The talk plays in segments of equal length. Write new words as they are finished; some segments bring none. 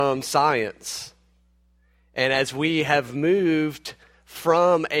Science. And as we have moved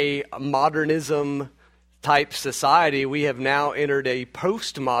from a modernism type society, we have now entered a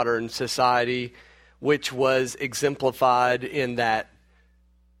postmodern society, which was exemplified in that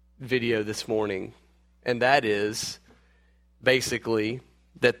video this morning. And that is basically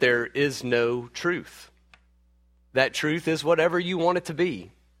that there is no truth. That truth is whatever you want it to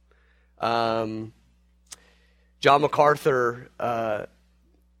be. John MacArthur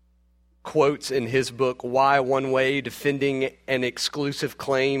quotes in his book, Why One Way? Defending an Exclusive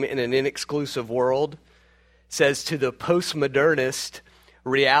Claim in an Inexclusive World, says to the postmodernist,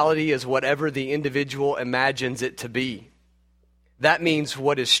 reality is whatever the individual imagines it to be. That means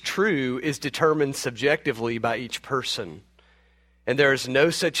what is true is determined subjectively by each person. And there is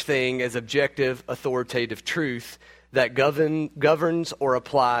no such thing as objective, authoritative truth that governs or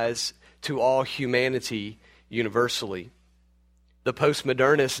applies to all humanity universally. The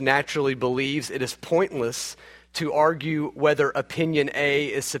postmodernist naturally believes it is pointless to argue whether opinion A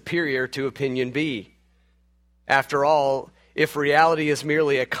is superior to opinion B. After all, if reality is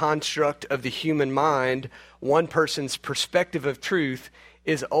merely a construct of the human mind, one person's perspective of truth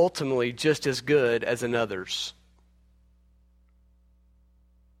is ultimately just as good as another's.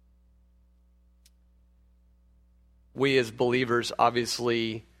 We as believers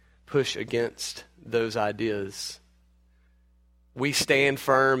obviously push against those ideas. We stand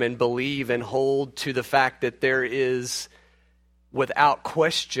firm and believe and hold to the fact that there is, without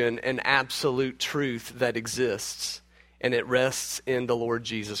question, an absolute truth that exists, and it rests in the Lord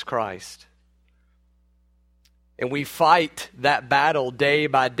Jesus Christ. And we fight that battle day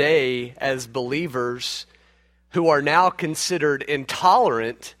by day as believers who are now considered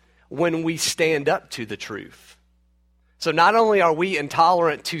intolerant when we stand up to the truth. So not only are we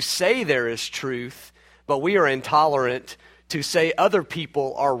intolerant to say there is truth, but we are intolerant to say other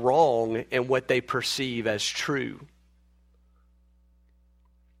people are wrong in what they perceive as true.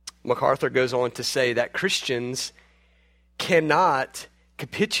 MacArthur goes on to say that Christians cannot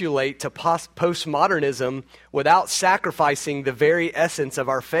capitulate to postmodernism without sacrificing the very essence of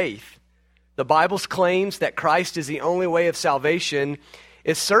our faith. The Bible's claims that Christ is the only way of salvation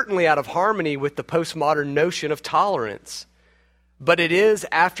is certainly out of harmony with the postmodern notion of tolerance. But it is,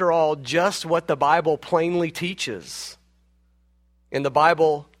 after all, just what the Bible plainly teaches. And the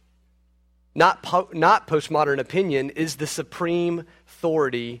Bible, not postmodern opinion, is the supreme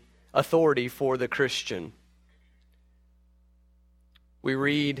authority for the Christian. We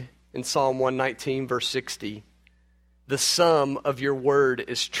read in Psalm 119, verse 60, the sum of your word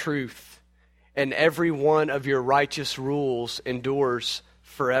is truth, and every one of your righteous rules endures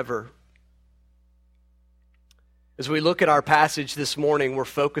forever. As we look at our passage this morning, we're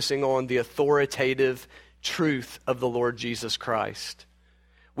focusing on the authoritative truth of the Lord Jesus Christ.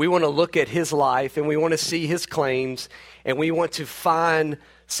 We want to look at his life, and we want to see his claims, and we want to find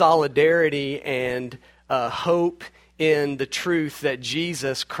solidarity and hope in the truth that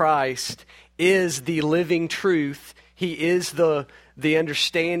Jesus Christ is the living truth. He is the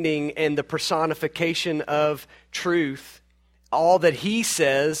understanding and the personification of truth. All that he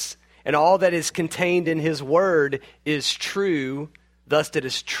says and all that is contained in his word is true, thus it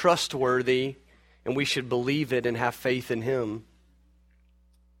is trustworthy, and we should believe it and have faith in him.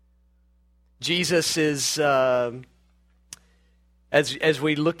 Jesus is, as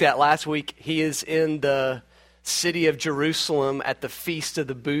we looked at last week, he is in the city of Jerusalem at the Feast of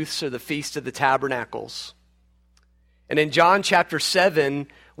the Booths, or the Feast of the Tabernacles. And in John chapter 7,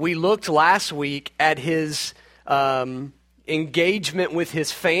 we looked last week at his engagement with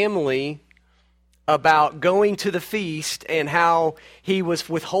his family about going to the feast, and how he was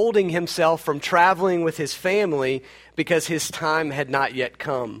withholding himself from traveling with his family because his time had not yet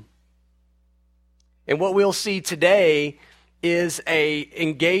come. And what we'll see today is a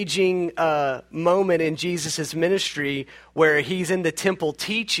engaging moment in Jesus' ministry where he's in the temple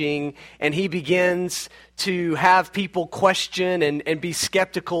teaching, and he begins to have people question and be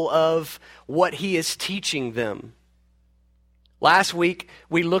skeptical of what he is teaching them. Last week,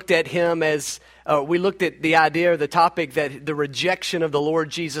 we looked at him as, we looked at the idea or the topic that the rejection of the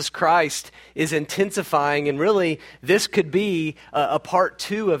Lord Jesus Christ is intensifying. And really, this could be a part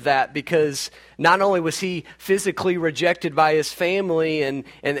two of that, because not only was he physically rejected by his family and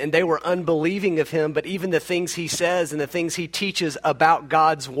they were unbelieving of him, but even the things he says and the things he teaches about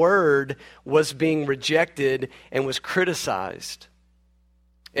God's word was being rejected and was criticized.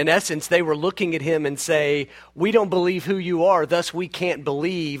 In essence, they were looking at him and say, we don't believe who you are, thus we can't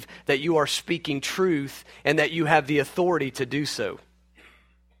believe that you are speaking truth and that you have the authority to do so.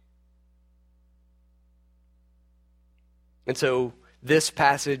 And so this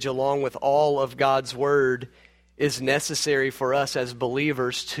passage, along with all of God's word, is necessary for us as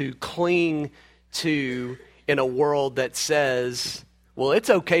believers to cling to in a world that says, well, it's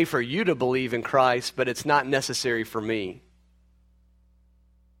okay for you to believe in Christ, but it's not necessary for me.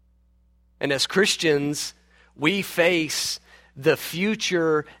 And as Christians, we face the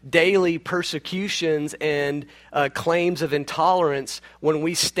future daily persecutions and claims of intolerance when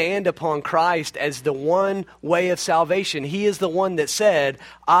we stand upon Christ as the one way of salvation. He is the one that said,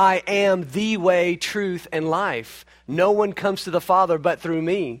 I am the way, truth, and life. No one comes to the Father but through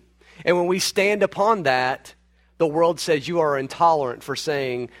me. And when we stand upon that, the world says you are intolerant for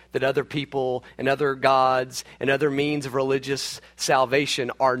saying that other people and other gods and other means of religious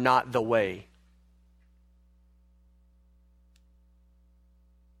salvation are not the way.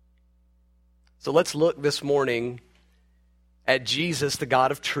 So let's look this morning at Jesus, the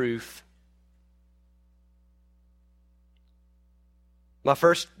God of truth. My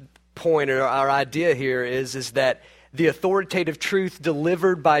first point or our idea here is that the authoritative truth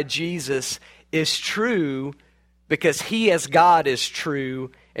delivered by Jesus is true because he as God is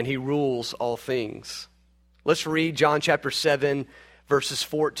true and he rules all things. Let's read John chapter 7, verses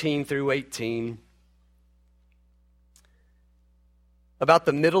 14 through 18. About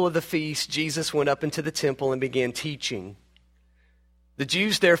the middle of the feast, Jesus went up into the temple and began teaching. The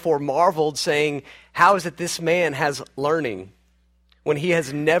Jews therefore marveled, saying, how is it this man has learning when he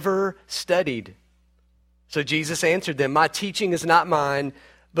has never studied? So Jesus answered them, my teaching is not mine,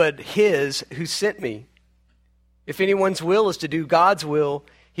 but his who sent me. If anyone's will is to do God's will,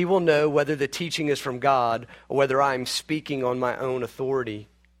 he will know whether the teaching is from God or whether I am speaking on my own authority.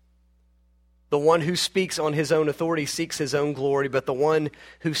 The one who speaks on his own authority seeks his own glory, but the one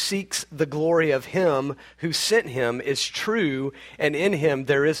who seeks the glory of him who sent him is true, and in him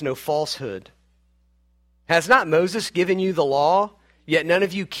there is no falsehood. Has not Moses given you the law? Yet none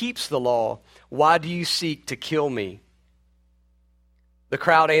of you keeps the law. Why do you seek to kill me? The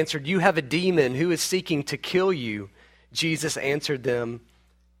crowd answered, you have a demon. Who is seeking to kill you? Jesus answered them,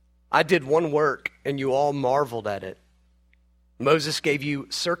 I did one work, and you all marveled at it. Moses gave you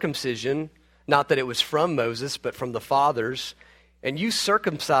circumcision, not that it was from Moses, but from the fathers, and you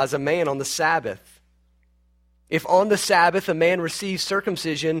circumcise a man on the Sabbath. If on the Sabbath a man receives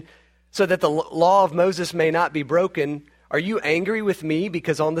circumcision so that the law of Moses may not be broken, are you angry with me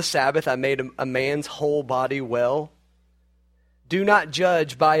because on the Sabbath I made a man's whole body well? Do not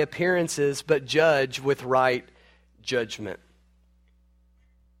judge by appearances, but judge with right judgment.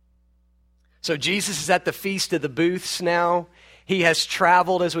 So Jesus is at the Feast of the Booths now. He has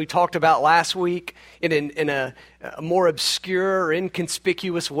traveled, as we talked about last week, in a more obscure or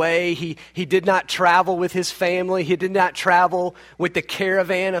inconspicuous way. He did not travel with his family. He did not travel with the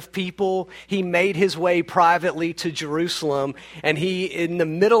caravan of people. He made his way privately to Jerusalem. And he, in the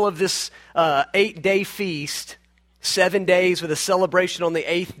middle of this 8-day feast, 7 days with a celebration on the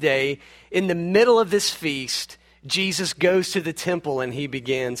 8th day, in the middle of this feast, Jesus goes to the temple and he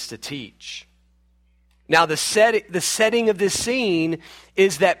begins to teach. Now, the setting of this scene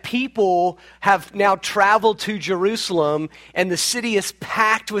is that people have now traveled to Jerusalem, and the city is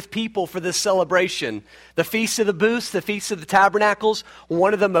packed with people for this celebration. The Feast of the Booths, the Feast of the Tabernacles,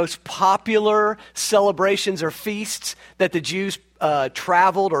 one of the most popular celebrations or feasts that the Jews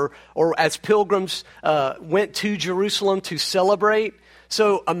traveled or as pilgrims went to Jerusalem to celebrate.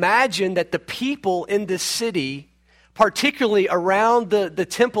 So imagine that the people in this city, particularly around the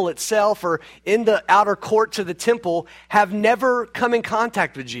temple itself or in the outer courts of the temple, have never come in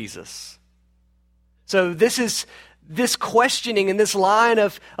contact with Jesus. So this questioning and this line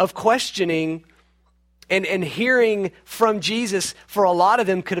of questioning and hearing from Jesus for a lot of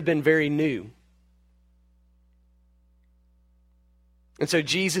them could have been very new. And so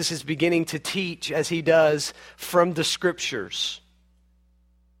Jesus is beginning to teach, as he does, from the Scriptures.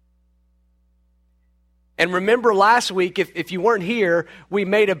 And remember last week, if you weren't here, we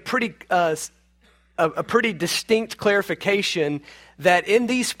made a pretty distinct clarification that in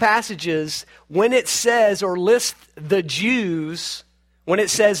these passages, when it says or lists the Jews, when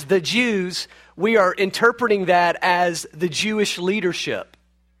it says the Jews, we are interpreting that as the Jewish leadership.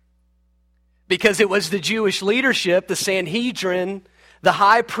 Because it was the Jewish leadership, the Sanhedrin, the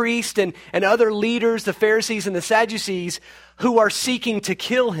high priest and other leaders, the Pharisees and the Sadducees, who are seeking to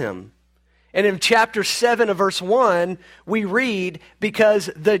kill him. And in chapter 7 of verse 1, we read, because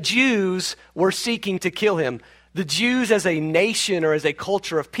the Jews were seeking to kill him. The Jews as a nation or as a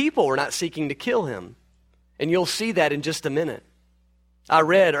culture of people were not seeking to kill him. And you'll see that in just a minute. I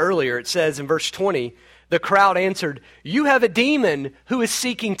read earlier, it says in verse 20, the crowd answered, "You have a demon who is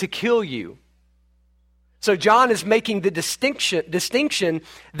seeking to kill you." So John is making the distinction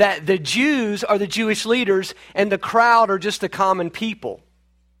that the Jews are the Jewish leaders and the crowd are just the common people.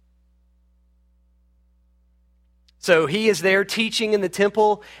 So he is there teaching in the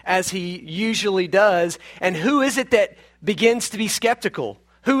temple as he usually does. And who is it that begins to be skeptical?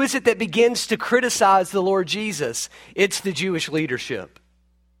 Who is it that begins to criticize the Lord Jesus? It's the Jewish leadership.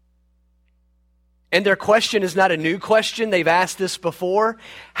 And their question is not a new question. They've asked this before.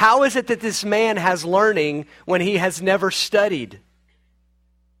 How is it that this man has learning when he has never studied?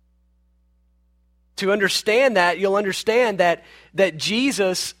 To understand that, you'll understand that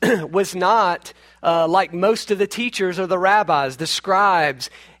Jesus was not like most of the teachers or the rabbis, the scribes.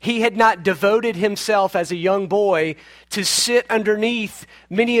 He had not devoted himself as a young boy to sit underneath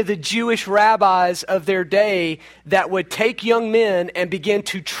many of the Jewish rabbis of their day that would take young men and begin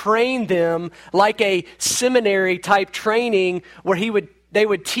to train them like a seminary type training where they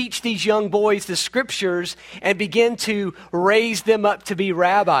would teach these young boys the scriptures and begin to raise them up to be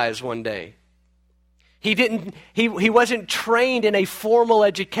rabbis one day. He wasn't trained in a formal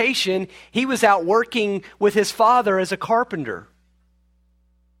education. He was out working with his father as a carpenter.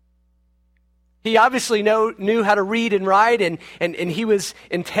 He obviously knew how to read and write, and he was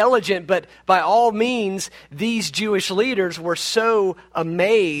intelligent, but by all means, these Jewish leaders were so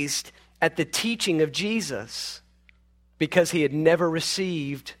amazed at the teaching of Jesus because he had never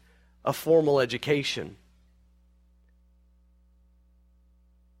received a formal education.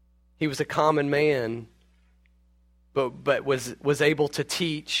 He was a common man, but was able to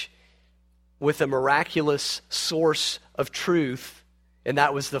teach with a miraculous source of truth, and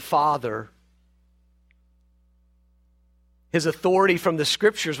that was the Father. His authority from the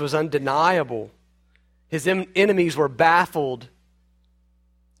Scriptures was undeniable. His enemies were baffled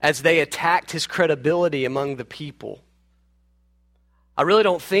as they attacked his credibility among the people. I really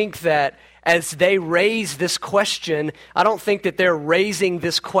don't think that as they raise this question, I don't think that they're raising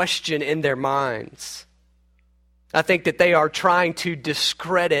this question in their minds. I think that they are trying to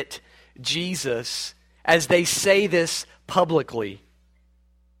discredit Jesus as they say this publicly.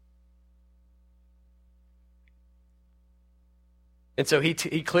 And so he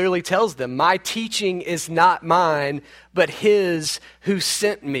clearly tells them, my teaching is not mine, but his who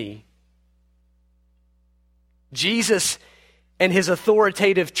sent me. Jesus and his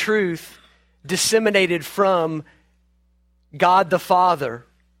authoritative truth disseminated from God the Father.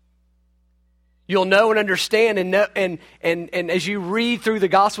 You'll know and understand, and as you read through the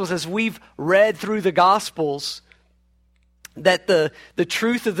Gospels, as we've read through the Gospels, that the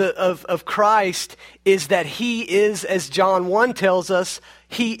truth of Christ is that he is, as John 1 tells us,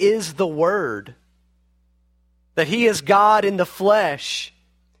 he is the Word. That he is God in the flesh.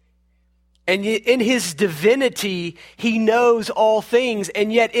 And in his divinity, he knows all things.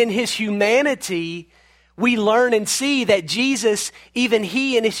 And yet in his humanity, we learn and see that Jesus, even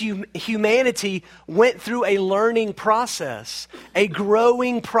he in his humanity, went through a learning process, a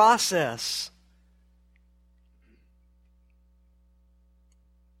growing process.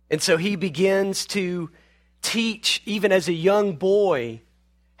 And so he begins to teach, even as a young boy,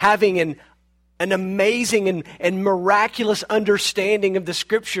 having an amazing and miraculous understanding of the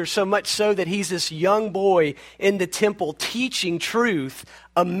Scripture, so much so that he's this young boy in the temple teaching truth,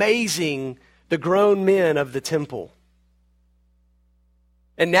 amazing the grown men of the temple.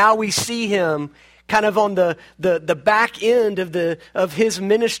 And now we see him kind of on the back end of his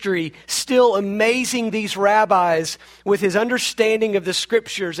ministry, still amazing these rabbis with his understanding of the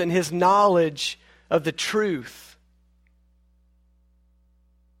Scriptures and his knowledge of the truth.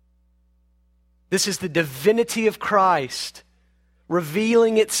 This is the divinity of Christ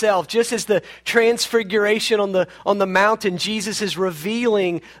revealing itself. Just as the transfiguration on the mountain, Jesus is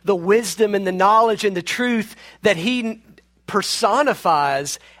revealing the wisdom and the knowledge and the truth that he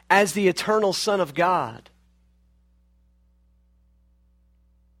personifies as the eternal Son of God.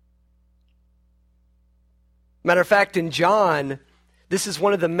 Matter of fact, in John, this is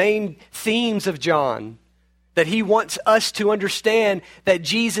one of the main themes of John, that he wants us to understand that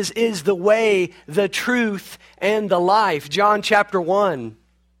Jesus is the way, the truth, and the life. John chapter 1.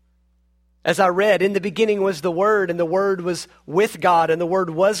 As I read, in the beginning was the Word, and the Word was with God, and the Word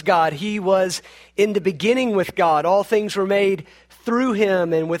was God. He was in the beginning with God. All things were made through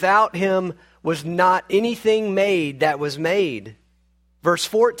him, and without him was not anything made that was made. Verse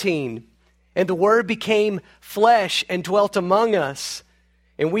 14, and the Word became flesh and dwelt among us,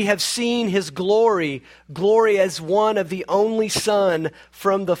 and we have seen his glory, glory as one of the only Son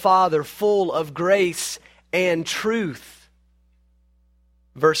from the Father, full of grace and truth.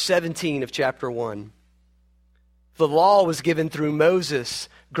 Verse 17 of chapter 1. The law was given through Moses,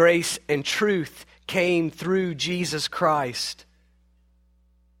 grace and truth came through Jesus Christ.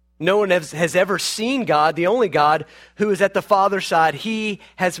 No one has ever seen God, the only God who is at the Father's side. He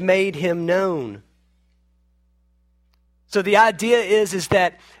has made him known. So the idea is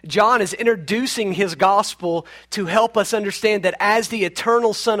that John is introducing his gospel to help us understand that as the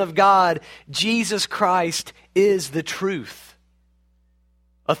eternal Son of God, Jesus Christ is the truth.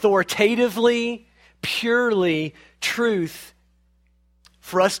 Authoritatively, purely truth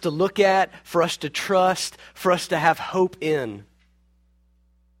for us to look at, for us to trust, for us to have hope in.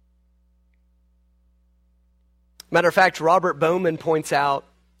 Matter of fact, Robert Bowman points out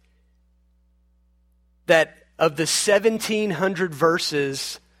that of the 1,700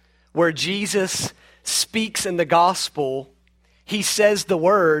 verses where Jesus speaks in the gospel, he says the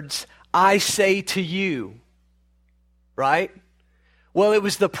words, "I say to you," right? Well, it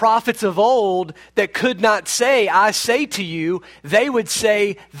was the prophets of old that could not say, "I say to you." They would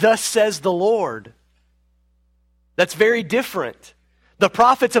say, "Thus says the Lord." That's very different. The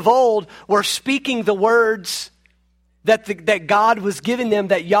prophets of old were speaking the words that God was giving them,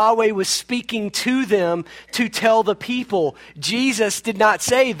 that Yahweh was speaking to them to tell the people. Jesus did not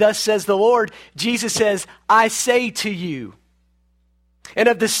say, "Thus says the Lord." Jesus says, "I say to you." And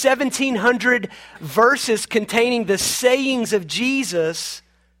of the 1,700 verses containing the sayings of Jesus,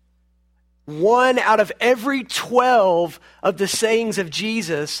 1 out of every 12 of the sayings of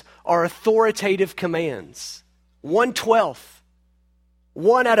Jesus are authoritative commands. 1/12.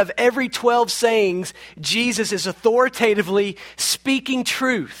 1 out of every 12 sayings, Jesus is authoritatively speaking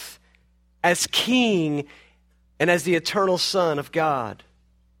truth as King and as the eternal Son of God.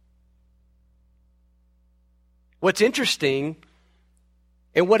 What's interesting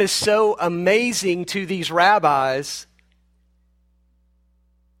and what is so amazing to these rabbis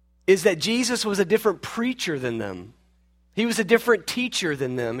is that Jesus was a different preacher than them. He was a different teacher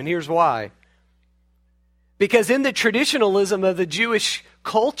than them, and here's why. Because in the traditionalism of the Jewish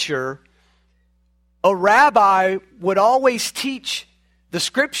culture, a rabbi would always teach the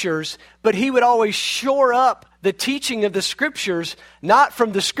Scriptures, but he would always shore up the teaching of the Scriptures, not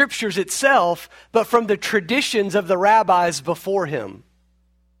from the Scriptures itself, but from the traditions of the rabbis before him.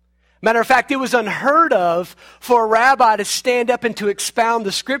 Matter of fact, it was unheard of for a rabbi to stand up and to expound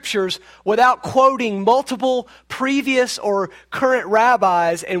the Scriptures without quoting multiple previous or current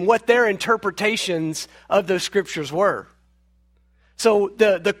rabbis and what their interpretations of those Scriptures were. So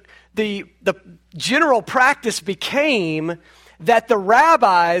the general practice became that the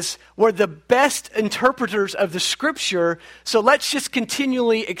rabbis were the best interpreters of the Scripture, so let's just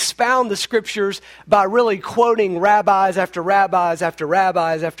continually expound the Scriptures by really quoting rabbis after rabbis after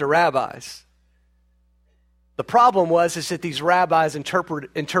rabbis after rabbis. The problem was that these rabbis'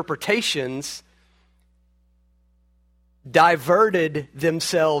 interpretations diverted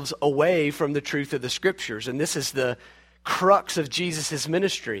themselves away from the truth of the Scriptures, and this is the crux of Jesus'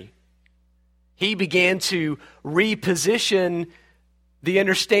 ministry. He began to reposition the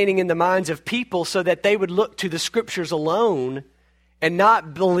understanding in the minds of people so that they would look to the Scriptures alone and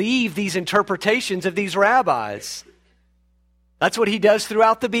not believe these interpretations of these rabbis. That's what he does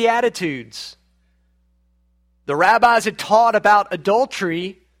throughout the Beatitudes. The rabbis had taught about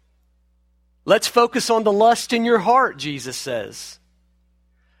adultery. Let's focus on the lust in your heart, Jesus says.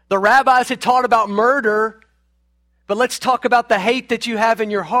 The rabbis had taught about murder, but let's talk about the hate that you have in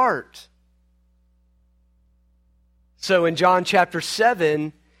your heart. So in John chapter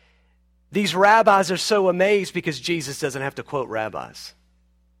 7, these rabbis are so amazed because Jesus doesn't have to quote rabbis.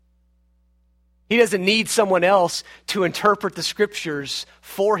 He doesn't need someone else to interpret the Scriptures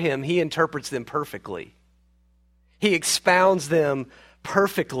for him. He interprets them perfectly. He expounds them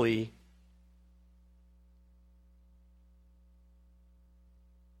perfectly.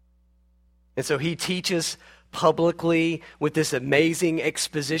 And so he teaches publicly with this amazing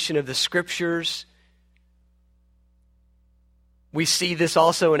exposition of the Scriptures. We see this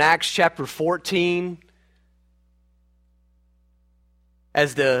also in Acts chapter 14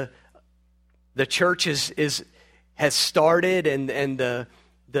 as the church has started and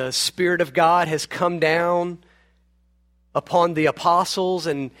the Spirit of God has come down upon the apostles.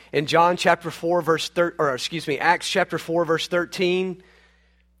 And in Acts chapter 4 verse 13,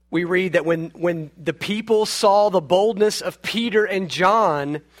 we read that when the people saw the boldness of Peter and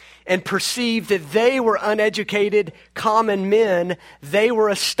John and perceived that they were uneducated common men, they were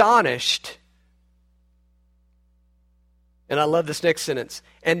astonished. And I love this next sentence.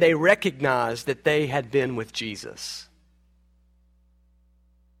 And they recognized that they had been with Jesus.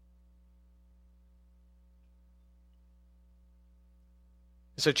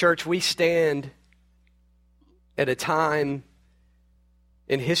 So, church, we stand at a time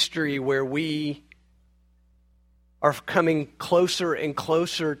in history where we are coming closer and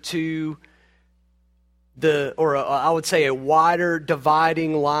closer to I would say a wider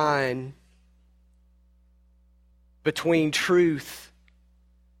dividing line between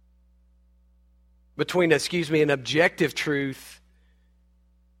an objective truth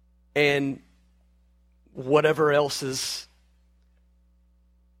and whatever else is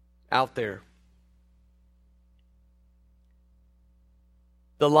out there.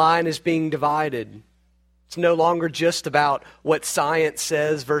 The line is being divided. It's no longer just about what science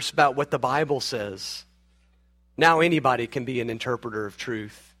says versus about what the Bible says. Now anybody can be an interpreter of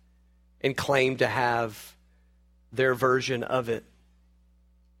truth and claim to have their version of it.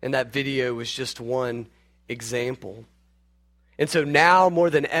 And that video was just one example. And so now more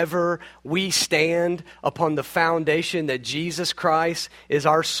than ever, we stand upon the foundation that Jesus Christ is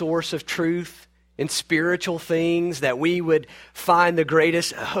our source of truth in spiritual things, that we would find the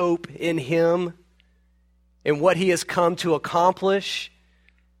greatest hope in Him and what He has come to accomplish,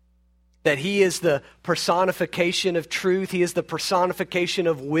 that He is the personification of truth. He is the personification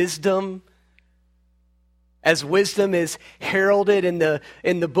of wisdom. As wisdom is heralded in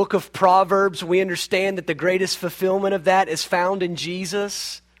the book of Proverbs, we understand that the greatest fulfillment of that is found in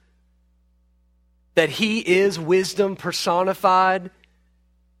Jesus, that He is wisdom personified.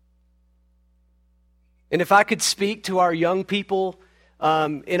 And if I could speak to our young people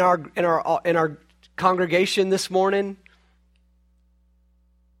in our congregation this morning,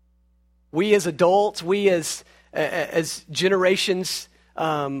 we as adults, we as generations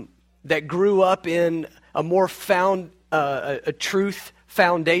that grew up in a more a truth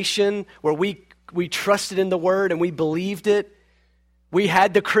foundation where we trusted in the Word and we believed it. We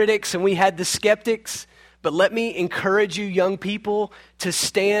had the critics and we had the skeptics. But let me encourage you, young people, to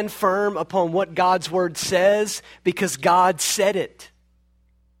stand firm upon what God's Word says, because God said it.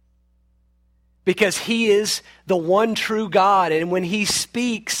 Because He is the one true God, and when He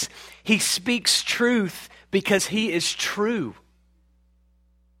speaks truth because He is true.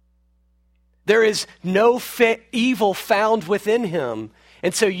 There is no evil found within Him.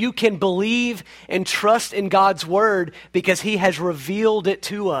 And so you can believe and trust in God's Word because He has revealed it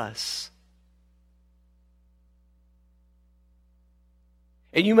to us.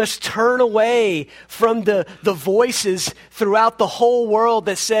 And you must turn away from the voices throughout the whole world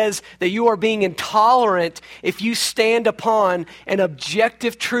that says that you are being intolerant if you stand upon an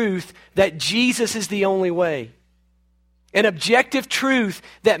objective truth that Jesus is the only way. An objective truth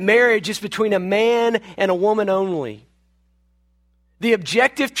that marriage is between a man and a woman only. The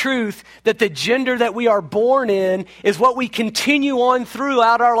objective truth that the gender that we are born in is what we continue on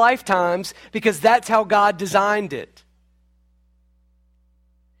throughout our lifetimes because that's how God designed it.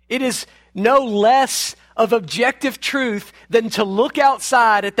 It is no less of objective truth than to look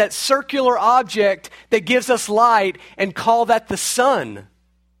outside at that circular object that gives us light and call that the sun.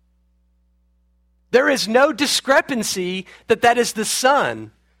 There is no discrepancy that is the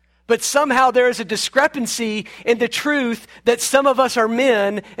sun. But somehow there is a discrepancy in the truth that some of us are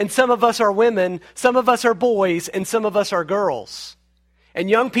men and some of us are women, some of us are boys and some of us are girls. And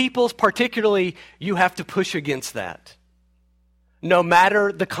young people particularly, you have to push against that, no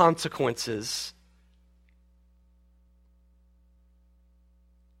matter the consequences.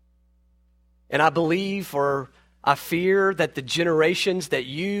 And I believe, or I fear, that the generations that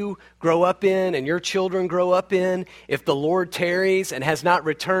you grow up in and your children grow up in, if the Lord tarries and has not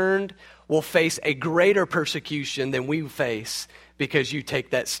returned, will face a greater persecution than we face because you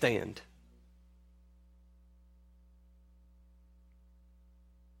take that stand.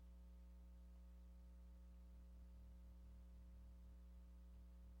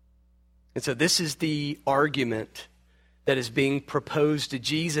 And so this is the argument that is being proposed to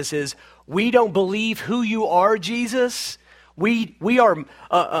Jesus is, we don't believe who you are, Jesus. We are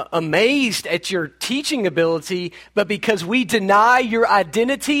amazed at your teaching ability, but because we deny your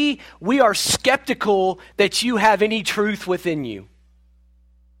identity, we are skeptical that you have any truth within you.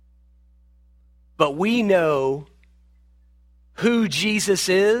 But we know who Jesus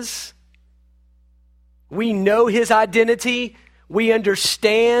is. We know His identity. We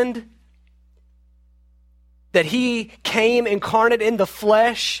understand that He came incarnate in the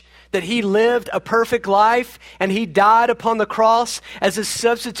flesh, that He lived a perfect life, and He died upon the cross as a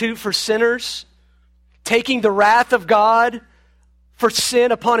substitute for sinners, taking the wrath of God for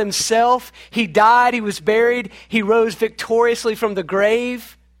sin upon Himself. He died, He was buried, He rose victoriously from the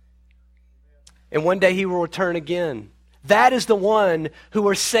grave, and one day He will return again. That is the one who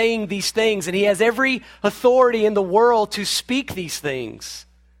are saying these things, and He has every authority in the world to speak these things,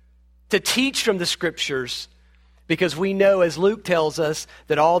 to teach from the Scriptures, because we know, as Luke tells us,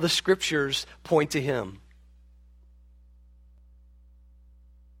 that all the Scriptures point to Him.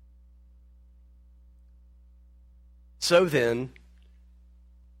 So then,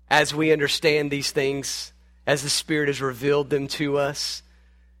 as we understand these things, as the Spirit has revealed them to us,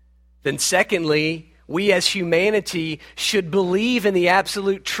 then secondly, we as humanity should believe in the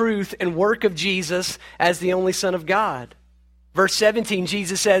absolute truth and work of Jesus as the only Son of God. Verse 17,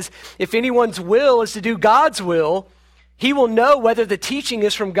 Jesus says, if anyone's will is to do God's will, he will know whether the teaching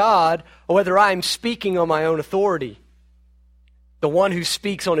is from God or whether I am speaking on my own authority. The one who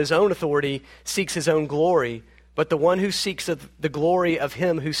speaks on his own authority seeks his own glory, but the one who seeks the glory of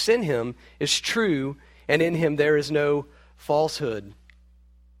him who sent him is true, and in him there is no falsehood.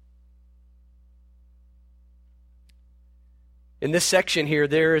 In this section here,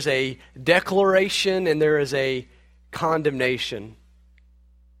 there is a declaration and there is a condemnation.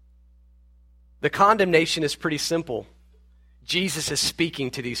 The condemnation is pretty simple. Jesus is speaking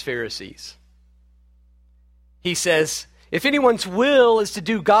to these Pharisees. He says, if anyone's will is to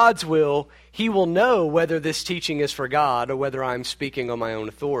do God's will, he will know whether this teaching is for God or whether I'm speaking on my own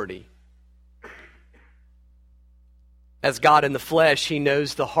authority. As God in the flesh, he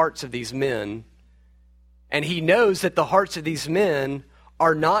knows the hearts of these men, and he knows that the hearts of these men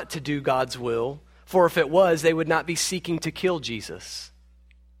are not to do God's will, for if it was, they would not be seeking to kill Jesus.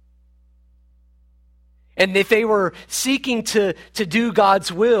 And if they were seeking to do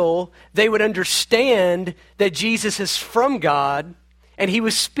God's will, they would understand that Jesus is from God, and he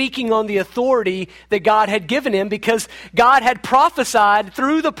was speaking on the authority that God had given him because God had prophesied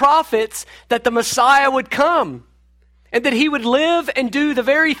through the prophets that the Messiah would come and that he would live and do the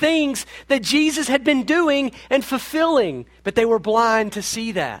very things that Jesus had been doing and fulfilling. But they were blind to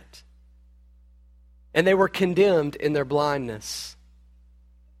see that. And they were condemned in their blindness.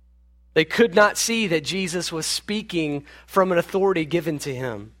 They could not see that Jesus was speaking from an authority given to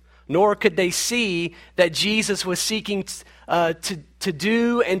him, nor could they see that Jesus was seeking to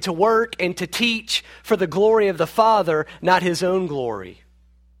do and to work and to teach for the glory of the Father, not his own glory.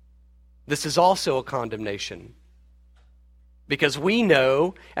 This is also a condemnation. Because we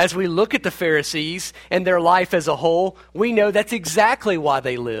know, as we look at the Pharisees and their life as a whole, we know that's exactly why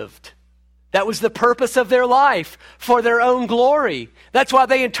they lived. That was the purpose of their life, for their own glory. That's why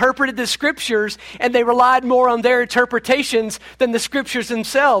they interpreted the Scriptures, and they relied more on their interpretations than the Scriptures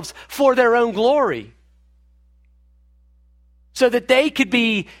themselves, for their own glory. So that they could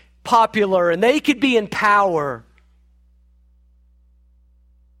be popular and they could be in power.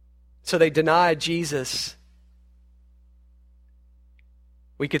 So they denied Jesus.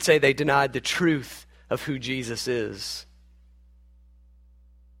 We could say they denied the truth of who Jesus is.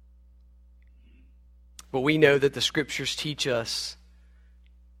 But we know that the Scriptures teach us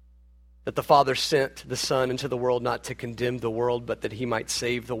that the Father sent the Son into the world not to condemn the world, but that he might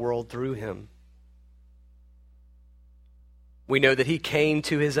save the world through him. We know that he came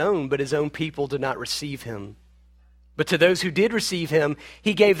to his own, but his own people did not receive him. But to those who did receive him,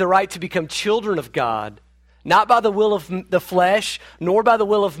 he gave the right to become children of God, not by the will of the flesh, nor by the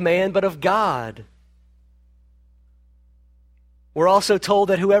will of man, but of God. We're also told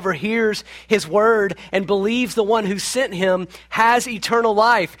that whoever hears his word and believes the one who sent him has eternal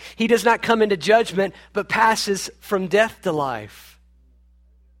life. He does not come into judgment, but passes from death to life.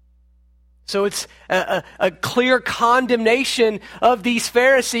 So it's a clear condemnation of these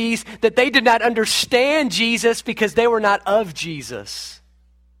Pharisees that they did not understand Jesus because they were not of Jesus.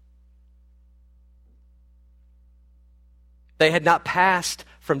 They had not passed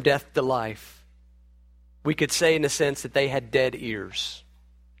from death to life. We could say in a sense that they had dead ears.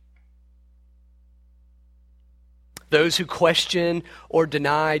 Those who question or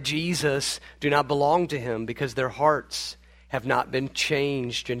deny Jesus do not belong to him because their hearts have not been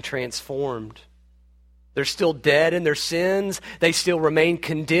changed and transformed. They're still dead in their sins. They still remain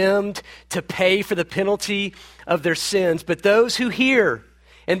condemned to pay for the penalty of their sins. But those who hear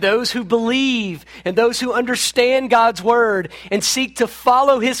and those who believe and those who understand God's word and seek to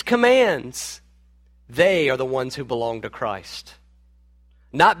follow his commands, they are the ones who belong to Christ.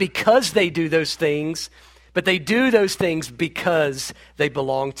 Not because they do those things, but they do those things because they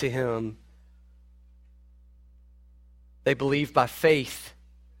belong to him. They believe by faith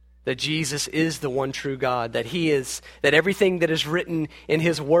that Jesus is the one true God, that that everything that is written in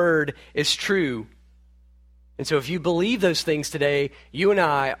his word is true. And so if you believe those things today, you and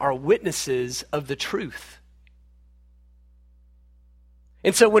I are witnesses of the truth.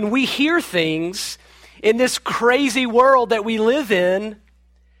 And so when we hear things in this crazy world that we live in,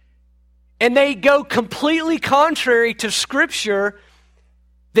 and they go completely contrary to Scripture,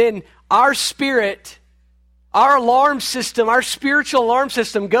 then our spirit, our alarm system, our spiritual alarm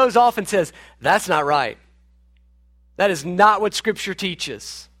system goes off and says, that's not right. That is not what Scripture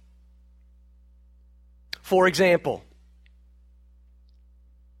teaches. For example,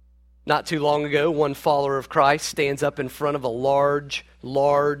 Not too long ago, one follower of Christ stands up in front of a large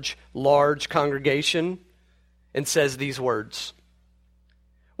congregation and says these words: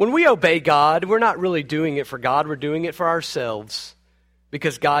 "When we obey God, we're not really doing it for God, we're doing it for ourselves,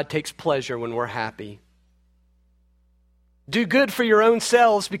 because God takes pleasure when we're happy. Do good for your own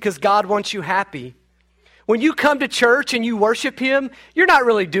selves because God wants you happy. When you come to church and you worship Him, you're not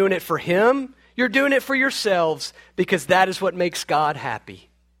really doing it for Him, you're doing it for yourselves, because that is what makes God happy."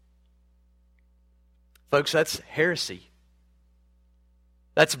 Folks, that's heresy.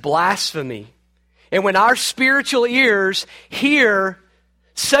 That's blasphemy. And when our spiritual ears hear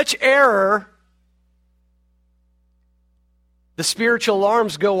such error, the spiritual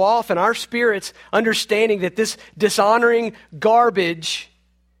alarms go off in our spirits, understanding that this dishonoring garbage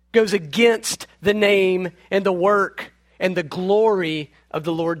goes against the name and the work and the glory of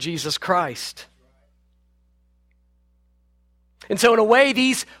the Lord Jesus Christ. And so in a way,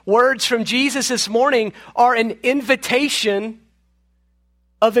 these words from Jesus this morning are an invitation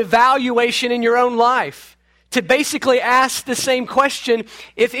of evaluation in your own life, to basically ask the same question: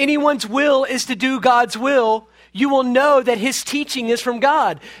 if anyone's will is to do God's will, you will know that His teaching is from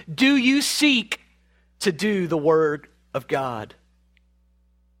God. Do you seek to do the Word of God?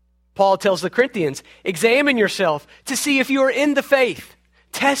 Paul tells the Corinthians, examine yourself to see if you are in the faith.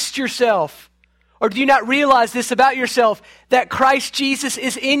 Test yourself. Or do you not realize this about yourself, that Christ Jesus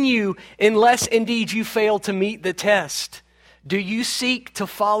is in you, unless indeed you fail to meet the test? Do you seek to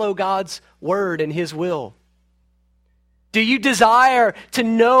follow God's word and His will? Do you desire to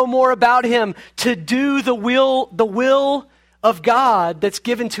know more about Him, to do the will of God that's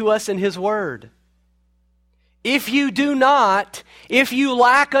given to us in His word? If you do not, if you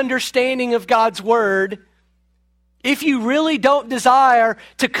lack understanding of God's word, if you really don't desire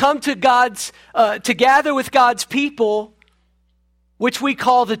to come to to gather with God's people, which we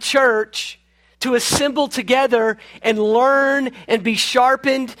call the church, to assemble together and learn and be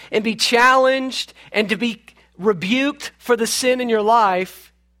sharpened and be challenged and to be rebuked for the sin in your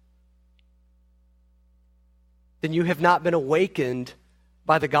life, then you have not been awakened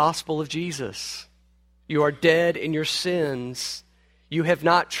by the gospel of Jesus. You are dead in your sins. You have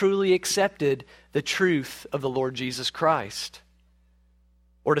not truly accepted the truth of the Lord Jesus Christ.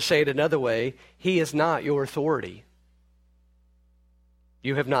 Or to say it another way, He is not your authority.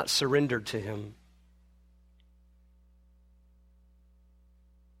 You have not surrendered to Him.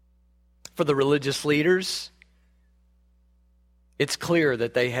 For the religious leaders, it's clear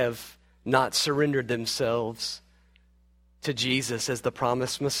that they have not surrendered themselves to Jesus as the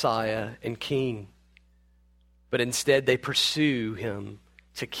promised Messiah and King, but instead they pursue Him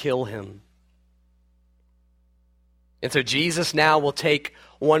to kill Him. And so Jesus now will take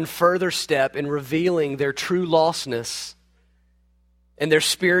one further step in revealing their true lostness and their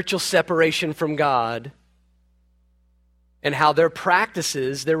spiritual separation from God, and how their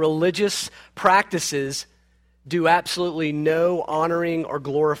practices, their religious practices, do absolutely no honoring or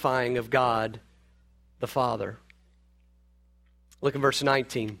glorifying of God the Father. Look in verse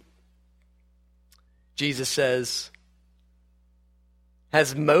 19. Jesus says,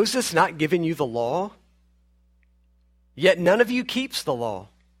 "Has Moses not given you the law? Yet none of you keeps the law.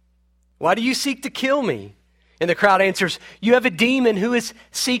 Why do you seek to kill me?" And the crowd answers, "You have a demon who is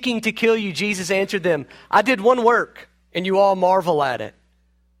seeking to kill you." Jesus answered them, "I did one work, and you all marvel at it.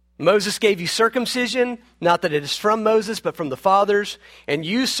 Moses gave you circumcision, not that it is from Moses, but from the fathers, and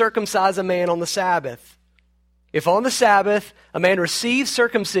you circumcise a man on the Sabbath. If on the Sabbath a man receives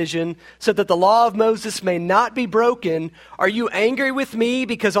circumcision so that the law of Moses may not be broken, are you angry with me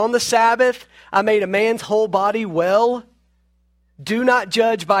because on the Sabbath I made a man's whole body well? Do not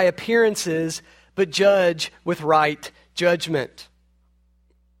judge by appearances, but judge with right judgment."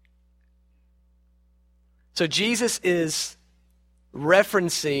 So Jesus is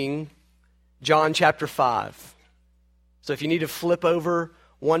referencing John chapter 5. So if you need to flip over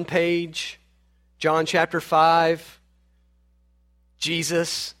one page, John chapter 5,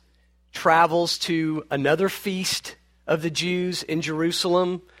 Jesus travels to another feast of the Jews in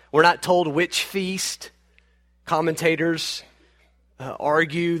Jerusalem. We're not told which feast. Commentators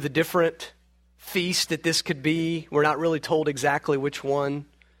argue the different feast that this could be. We're not really told exactly which one.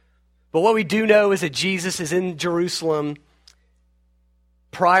 But what we do know is that Jesus is in Jerusalem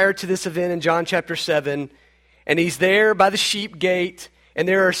prior to this event in John chapter 7, and He's there by the sheep gate, and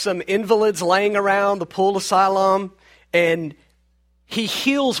there are some invalids laying around the pool of Siloam, and He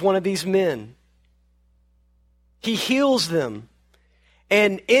heals one of these men. He heals them.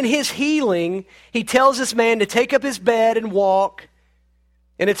 And in His healing, He tells this man to take up his bed and walk,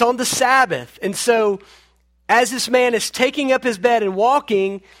 and it's on the Sabbath. And so, as this man is taking up his bed and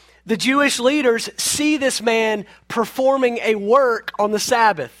walking, the Jewish leaders see this man performing a work on the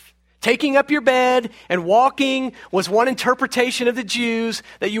Sabbath. Taking up your bed and walking was one interpretation of the Jews,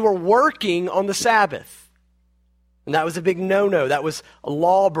 that you were working on the Sabbath. And that was a big no-no. That was a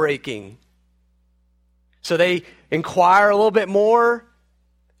law breaking. So they inquire a little bit more.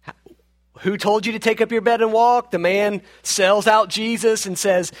 Who told you to take up your bed and walk? The man sells out Jesus and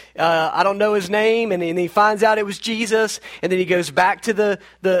says, I don't know his name. And he finds out it was Jesus. And then he goes back to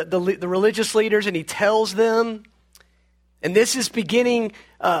the religious leaders and he tells them. And this begins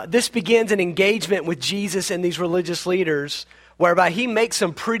an engagement with Jesus and these religious leaders, whereby he makes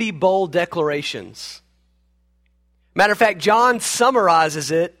some pretty bold declarations. Matter of fact, John summarizes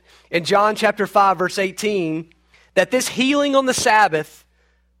it in John chapter 5, verse 18, that this healing on the Sabbath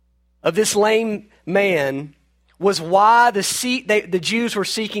of this lame man was why the Jews were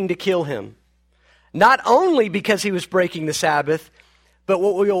seeking to kill him. Not only because he was breaking the Sabbath, but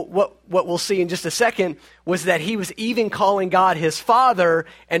what we'll see in just a second was that he was even calling God his Father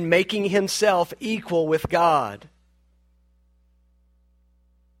and making himself equal with God.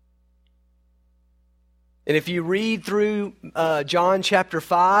 And if you read through John chapter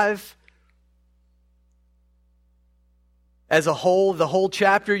 5 as a whole, the whole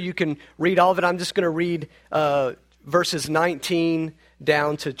chapter, you can read all of it. I'm just going to read verses 19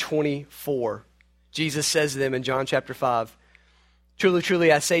 down to 24. Jesus says to them in John chapter 5, "Truly,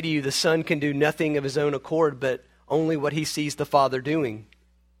 truly, I say to you, the Son can do nothing of his own accord, but only what he sees the Father doing.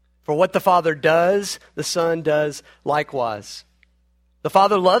 For what the Father does, the Son does likewise. The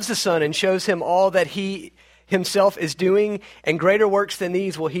Father loves the Son and shows him all that he himself is doing, and greater works than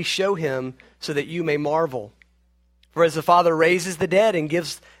these will he show him, so that you may marvel. For as the Father raises the dead and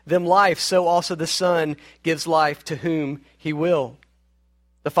gives them life, so also the Son gives life to whom he will.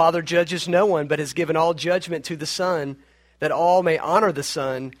 The Father judges no one, but has given all judgment to the Son, that all may honor the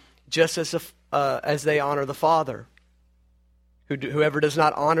Son, just as they honor the Father. Whoever does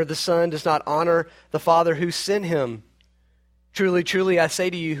not honor the Son does not honor the Father who sent him. Truly, truly, I say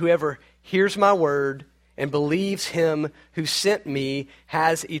to you, whoever hears my word and believes him who sent me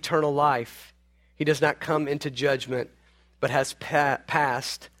has eternal life. He does not come into judgment, but has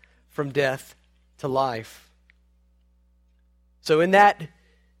passed from death to life." So in that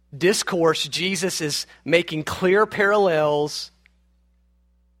discourse, Jesus is making clear parallels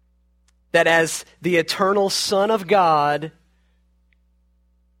that as the eternal Son of God,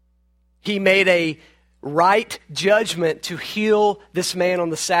 he made a right judgment to heal this man on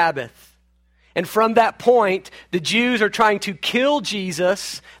the Sabbath. And from that point, the Jews are trying to kill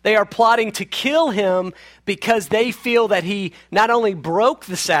Jesus. They are plotting to kill him because they feel that he not only broke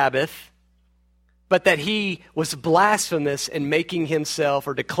the Sabbath, but that he was blasphemous in making himself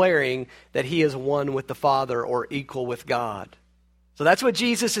or declaring that he is one with the Father or equal with God. So that's what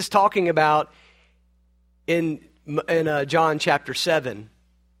Jesus is talking about in John chapter 7.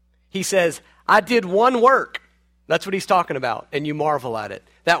 He says, I did one work. That's what he's talking about, and you marvel at it.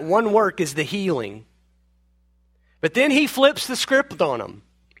 That one work is the healing. But then he flips the script on them.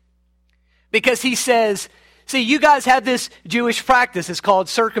 Because he says, see, you guys have this Jewish practice. It's called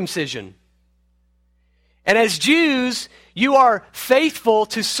circumcision. And as Jews, you are faithful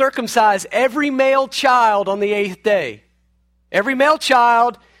to circumcise every male child on the 8th day. Every male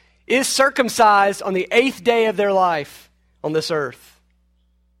child is circumcised on the 8th day of their life on this earth.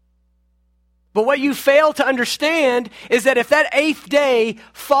 But what you fail to understand is that if that 8th day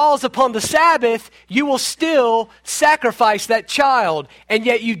falls upon the Sabbath, you will still sacrifice that child, and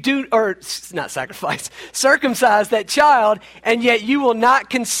yet you do, or not sacrifice, circumcise that child, and yet you will not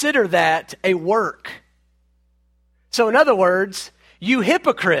consider that a work. So in other words, you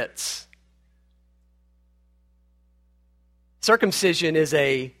hypocrites. Circumcision is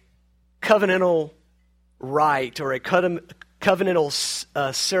a covenantal rite or a covenantal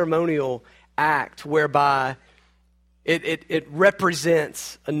ceremonial act whereby it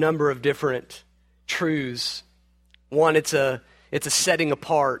represents a number of different truths. One, it's a setting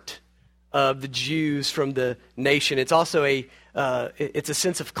apart of the Jews from the nation. It's also it's a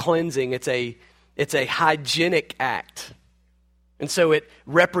sense of cleansing. It's a hygienic act. And so it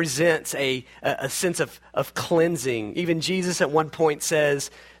represents a sense of cleansing. Even Jesus at one point says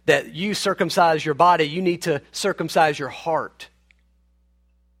that you circumcise your body, you need to circumcise your heart.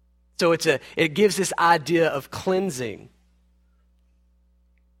 So it gives this idea of cleansing.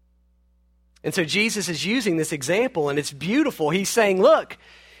 And so Jesus is using this example, and it's beautiful. He's saying, look,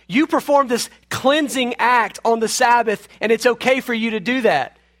 you perform this cleansing act on the Sabbath, and it's okay for you to do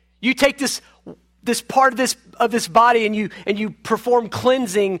that. You take this this part of this body and you perform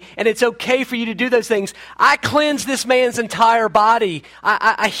cleansing, and it's okay for you to do those things. I cleansed this man's entire body.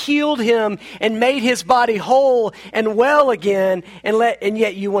 I healed him and made his body whole and well again, and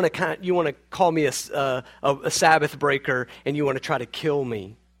yet you want to call me a Sabbath breaker, and you want to try to kill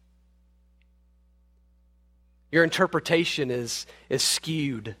me. Your interpretation is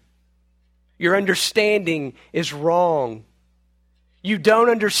skewed. Your understanding is wrong. You don't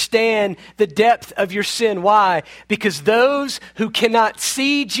understand the depth of your sin. Why? Because those who cannot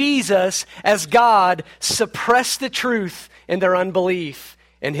see Jesus as God suppress the truth in their unbelief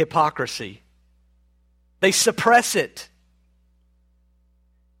and hypocrisy. They suppress it.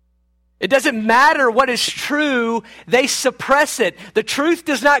 It doesn't matter what is true, they suppress it. The truth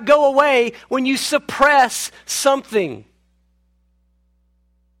does not go away when you suppress something.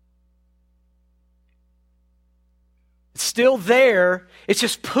 It's still there. It's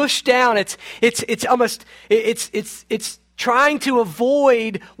just pushed down. It's trying to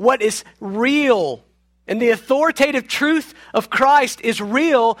avoid what is real. And the authoritative truth of Christ is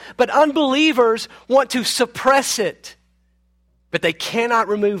real, but unbelievers want to suppress it. But they cannot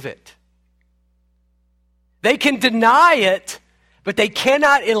remove it. They can deny it, but they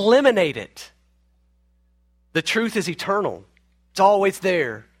cannot eliminate it. The truth is eternal. It's always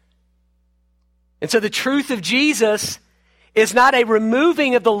there. And so the truth of Jesus is not a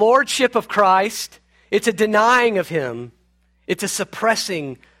removing of the lordship of Christ. It's a denying of him. It's a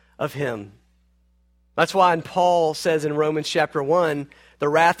suppressing of him. That's why Paul says in Romans chapter 1, the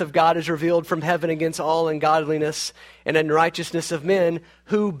wrath of God is revealed from heaven against all ungodliness and unrighteousness of men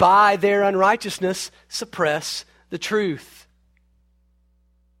who by their unrighteousness suppress the truth.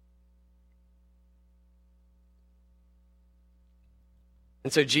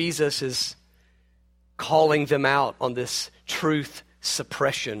 And so Jesus is calling them out on this truth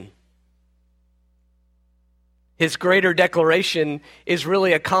suppression. His greater declaration is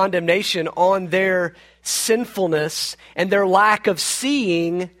really a condemnation on their sinfulness and their lack of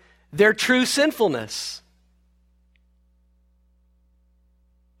seeing their true sinfulness.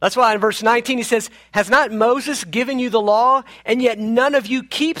 That's why in verse 19 he says, "Has not Moses given you the law, and yet none of you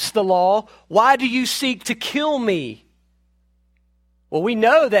keeps the law? Why do you seek to kill me?" Well, we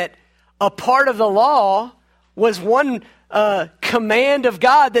know that a part of the law was one command of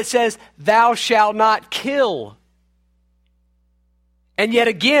God that says, "Thou shalt not kill." And yet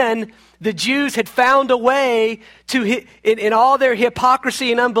again, the Jews had found a way to, in all their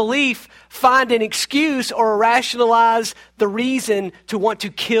hypocrisy and unbelief, find an excuse or rationalize the reason to want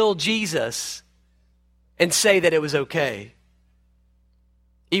to kill Jesus and say that it was okay.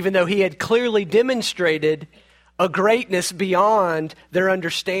 Even though he had clearly demonstrated a greatness beyond their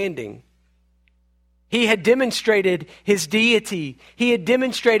understanding. He had demonstrated his deity. He had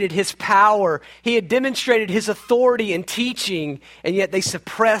demonstrated his power. He had demonstrated his authority in teaching, and yet they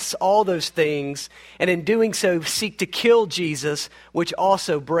suppress all those things, and in doing so seek to kill Jesus, which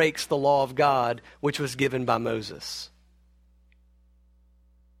also breaks the law of God, which was given by Moses.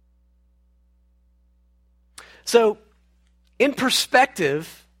 So, in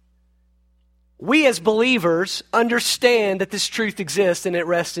perspective, we as believers understand that this truth exists and it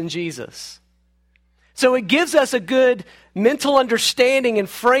rests in Jesus. So it gives us a good mental understanding and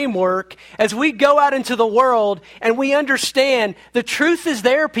framework as we go out into the world and we understand the truth is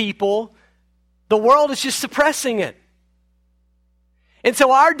there, people. The world is just suppressing it. And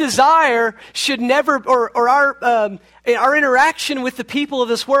so our desire should never, or our interaction with the people of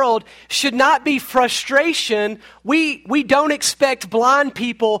this world should not be frustration. We don't expect blind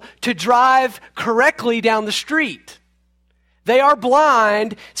people to drive correctly down the street. They are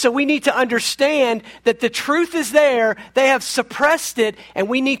blind, so we need to understand that the truth is there. They have suppressed it, and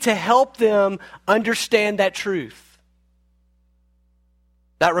we need to help them understand that truth.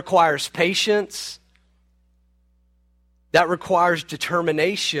 That requires patience. That requires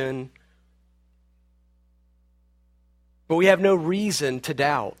determination. But we have no reason to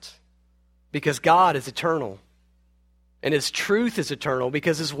doubt because God is eternal. And His truth is eternal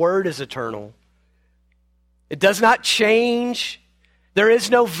because His word is eternal. It does not change. There is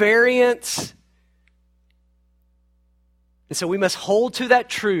no variance. And so we must hold to that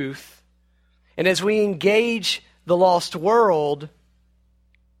truth. And as we engage the lost world,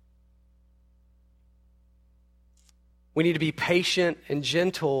 we need to be patient and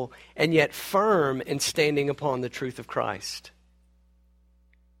gentle and yet firm in standing upon the truth of Christ.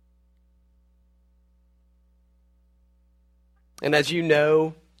 And as you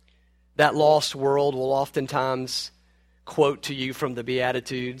know, that lost world will oftentimes quote to you from the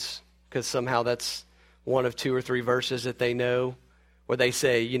Beatitudes, because somehow that's one of 2 or 3 verses that they know, where they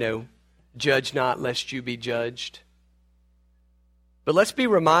say, Judge not, lest you be judged. But let's be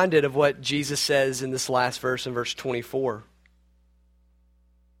reminded of what Jesus says in this last verse, in verse 24.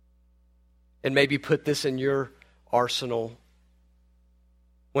 And maybe put this in your arsenal.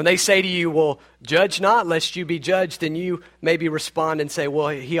 When they say to you, well, judge not, lest you be judged, then you maybe respond and say, well,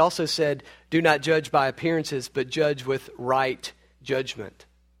 he also said, do not judge by appearances, but judge with right judgment.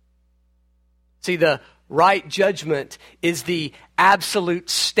 See, the right judgment is the absolute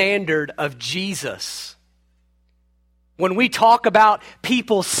standard of Jesus. When we talk about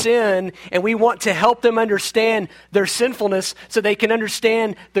people's sin and we want to help them understand their sinfulness so they can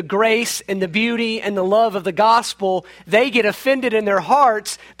understand the grace and the beauty and the love of the gospel, they get offended in their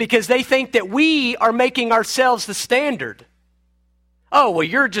hearts because they think that we are making ourselves the standard. Oh, well,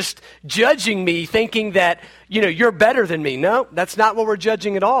 you're just judging me thinking that, you're better than me. No, that's not what we're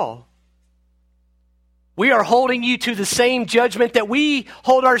judging at all. We are holding you to the same judgment that we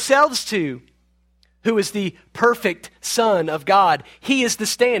hold ourselves to. Who is the perfect Son of God. He is the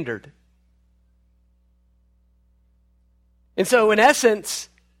standard. And so in essence,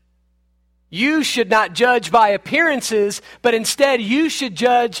 you should not judge by appearances, but instead you should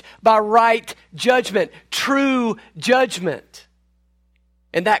judge by right judgment, true judgment.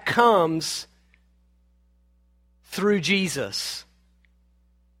 And that comes through Jesus.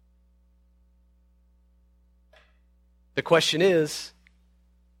 The question is,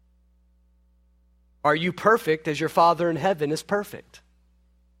 are you perfect as your Father in heaven is perfect?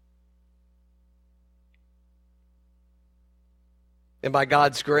 And by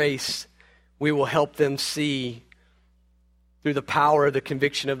God's grace, we will help them see through the power of the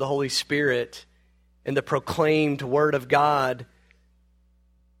conviction of the Holy Spirit and the proclaimed Word of God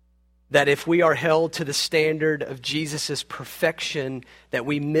that if we are held to the standard of Jesus' perfection, that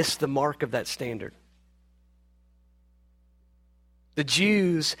we miss the mark of that standard. The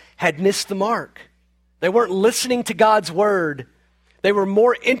Jews had missed the mark. They weren't listening to God's word. They were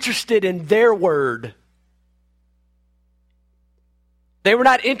more interested in their word. They were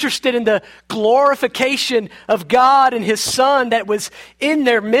not interested in the glorification of God and His Son that was in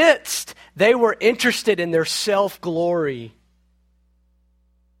their midst. They were interested in their self-glory.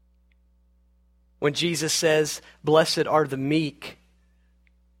 When Jesus says, "Blessed are the meek,"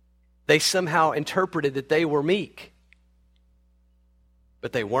 they somehow interpreted that they were meek.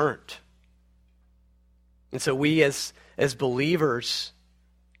 But they weren't. And so we as believers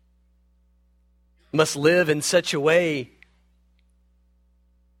must live in such a way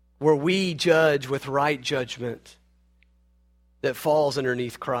where we judge with right judgment that falls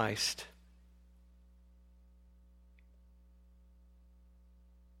underneath Christ.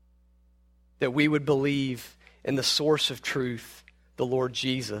 That we would believe in the source of truth, the Lord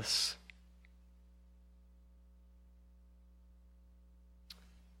Jesus.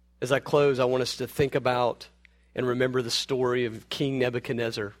 As I close, I want us to think about and remember the story of King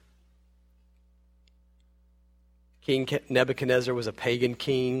Nebuchadnezzar. King Nebuchadnezzar was a pagan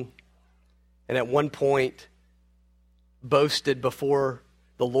king, and at one point boasted before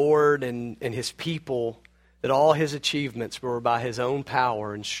the Lord and His people that all his achievements were by his own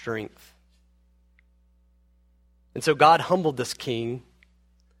power and strength. And so God humbled this king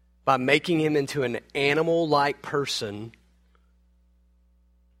by making him into an animal-like person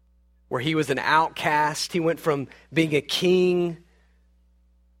where he was an outcast. He went from being a king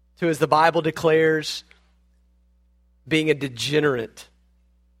to, as the Bible declares, being a degenerate,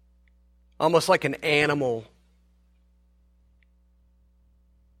 almost like an animal.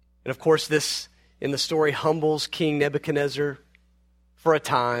 And of course, this, in the story, humbles King Nebuchadnezzar for a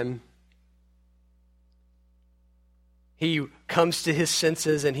time. He comes to his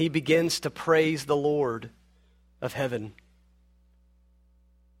senses and he begins to praise the Lord of heaven.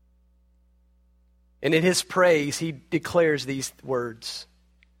 And in his praise, he declares these words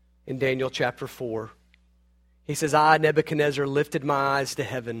in Daniel chapter 4. He says, I, Nebuchadnezzar, lifted my eyes to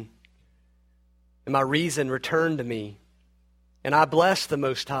heaven, and my reason returned to me. And I blessed the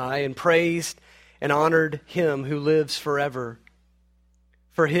Most High, and praised and honored Him who lives forever.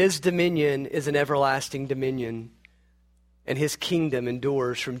 For His dominion is an everlasting dominion, and His kingdom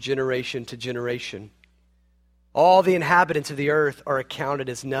endures from generation to generation. All the inhabitants of the earth are accounted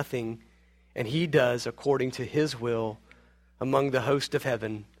as nothing, and He does according to His will among the host of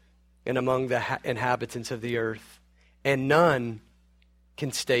heaven and among the inhabitants of the earth. And none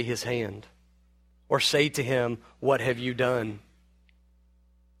can stay His hand or say to Him, what have you done?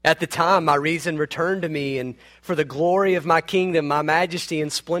 At the time, my reason returned to me, and for the glory of my kingdom, my majesty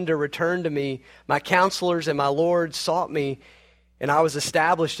and splendor returned to me. My counselors and my lords sought me, and I was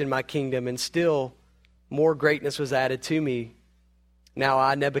established in my kingdom, and still more greatness was added to me. Now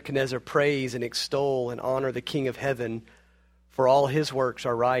I, Nebuchadnezzar, praise and extol and honor the King of heaven, for all his works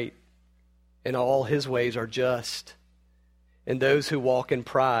are right, and all his ways are just. And those who walk in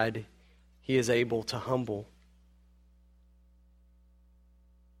pride, he is able to humble.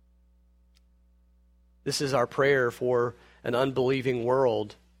 This is our prayer for an unbelieving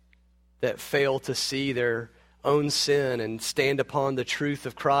world that fail to see their own sin and stand upon the truth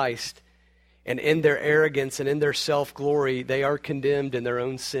of Christ. And in their arrogance and in their self-glory, they are condemned in their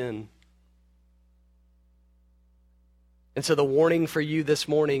own sin. And so the warning for you this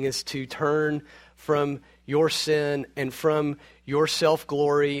morning is to turn from your sin and from your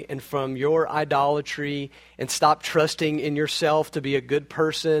self-glory and from your idolatry and stop trusting in yourself to be a good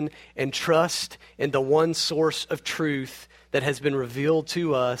person and trust in the one source of truth that has been revealed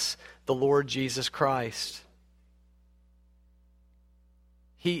to us, the Lord Jesus Christ.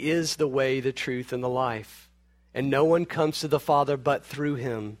 He is the way, the truth, and the life. And no one comes to the Father but through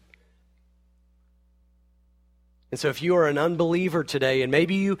him. And so if you are an unbeliever today, and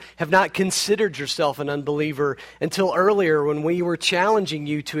maybe you have not considered yourself an unbeliever until earlier when we were challenging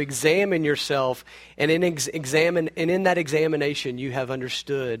you to examine yourself, and in that examination you have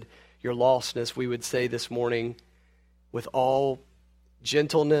understood your lostness, we would say this morning, with all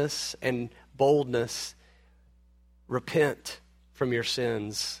gentleness and boldness, repent from your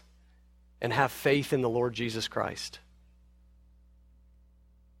sins and have faith in the Lord Jesus Christ.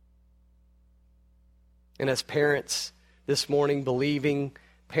 And as parents this morning, believing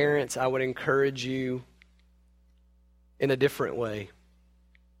parents, I would encourage you in a different way.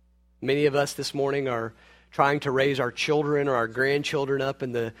 Many of us this morning are trying to raise our children or our grandchildren up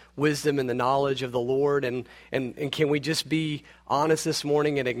in the wisdom and the knowledge of the Lord. And can we just be honest this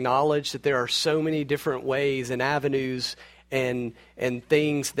morning and acknowledge that there are so many different ways and avenues and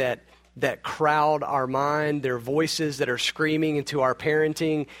things that crowd our mind, their voices that are screaming into our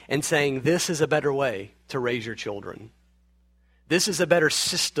parenting and saying, this is a better way to raise your children. This is a better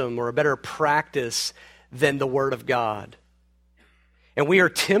system or a better practice than the Word of God. And we are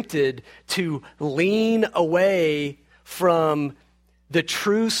tempted to lean away from the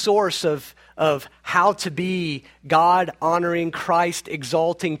true source of how to be God-honoring,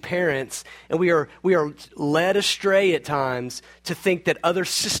 Christ-exalting parents. And we are led astray at times to think that other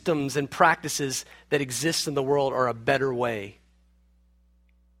systems and practices that exist in the world are a better way.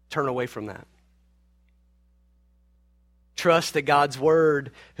 Turn away from that. Trust that God's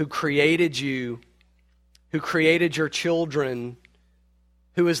Word, who created you, who created your children,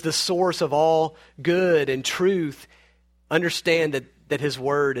 who is the source of all good and truth, understand that His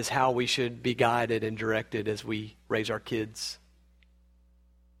Word is how we should be guided and directed as we raise our kids.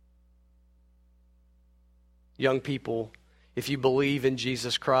 Young people, if you believe in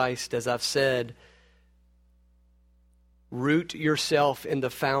Jesus Christ, as I've said, root yourself in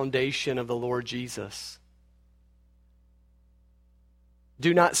the foundation of the Lord Jesus.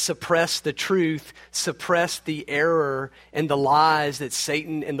 Do not suppress the truth, suppress the error and the lies that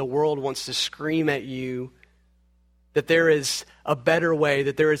Satan and the world wants to scream at you, that there is a better way,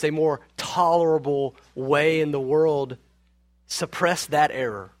 that there is a more tolerable way in the world. Suppress that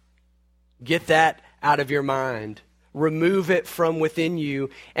error. Get that out of your mind. Remove it from within you.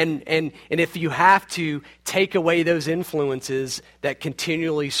 And if you have to, take away those influences that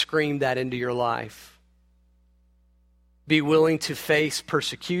continually scream that into your life. Be willing to face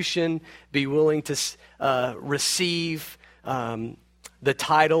persecution. Be willing to receive the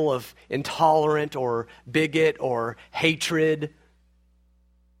title of intolerant or bigot or hatred.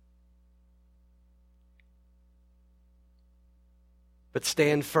 But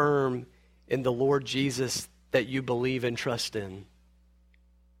stand firm in the Lord Jesus that you believe and trust in.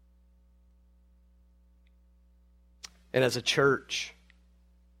 And as a church,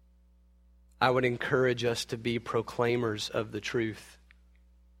 I would encourage us to be proclaimers of the truth.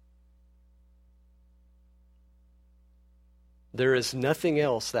 There is nothing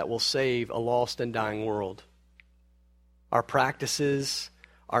else that will save a lost and dying world. Our practices,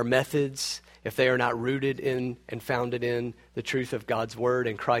 our methods, if they are not rooted in and founded in the truth of God's Word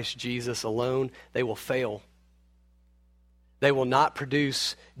and Christ Jesus alone, they will fail. They will not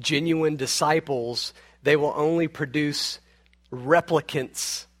produce genuine disciples. They will only produce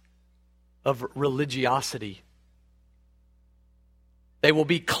replicants of religiosity. They will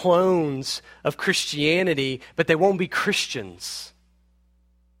be clones of Christianity, but they won't be Christians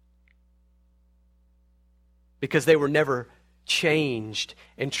because they were never changed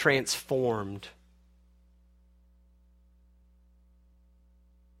and transformed.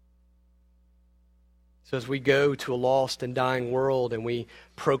 So as we go to a lost and dying world and we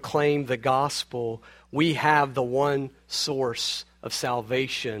proclaim the gospel, we have the one source of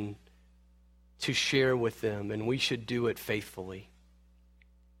salvation to share with them, and we should do it faithfully,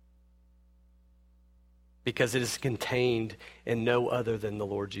 because it is contained in no other than the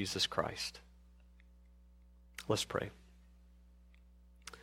Lord Jesus Christ. Let's pray.